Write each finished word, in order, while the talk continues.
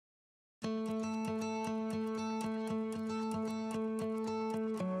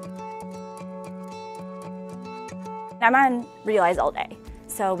I'm on Realize all day.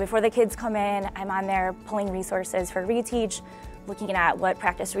 So before the kids come in, I'm on there pulling resources for reteach, looking at what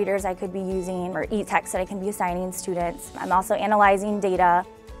practice readers I could be using or e-texts that I can be assigning students. I'm also analyzing data.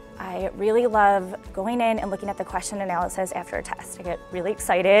 I really love going in and looking at the question analysis after a test. I get really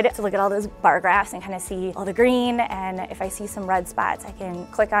excited to look at all those bar graphs and kind of see all the green, and if I see some red spots, I can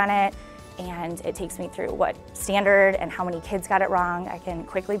click on it and it takes me through what standard and how many kids got it wrong. I can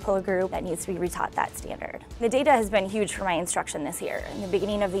quickly pull a group that needs to be retaught that standard. The data has been huge for my instruction this year. In the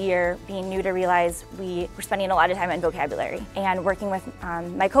beginning of the year, being new to Realize, we were spending a lot of time on vocabulary. And working with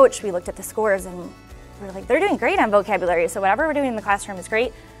my coach, we looked at the scores and we were like, they're doing great on vocabulary, so whatever we're doing in the classroom is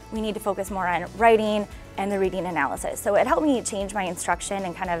great. We need to focus more on writing and the reading analysis. So it helped me change my instruction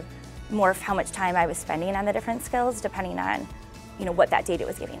and kind of morph how much time I was spending on the different skills depending on what that data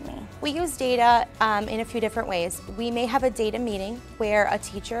was giving me. We use data in a few different ways. We may have a data meeting where a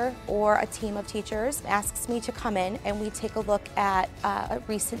teacher or a team of teachers asks me to come in and we take a look at a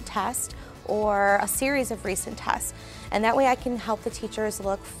recent test or a series of recent tests. And that way I can help the teachers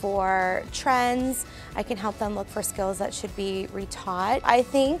look for trends, I can help them look for skills that should be retaught. I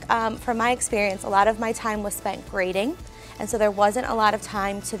think from my experience, a lot of my time was spent grading, and so there wasn't a lot of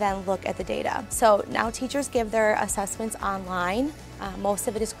time to then look at the data. So now teachers give their assessments online. Most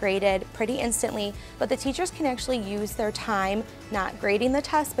of it is graded pretty instantly, but the teachers can actually use their time not grading the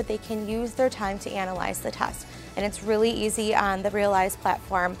test, but they can use their time to analyze the test. And it's really easy on the Realize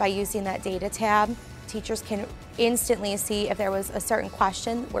platform. By using that data tab, teachers can instantly see if there was a certain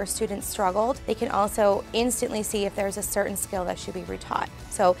question where students struggled. They can also instantly see if there's a certain skill that should be retaught.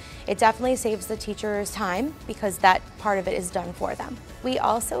 So it definitely saves the teachers time because that part of it is done for them. We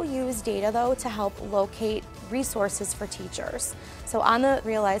also use data though to help locate resources for teachers. So on the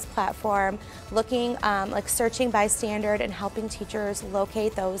Realize platform, looking like searching by standard and helping teachers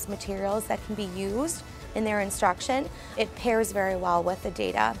locate those materials that can be used in their instruction, it pairs very well with the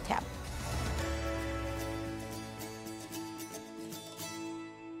data tab.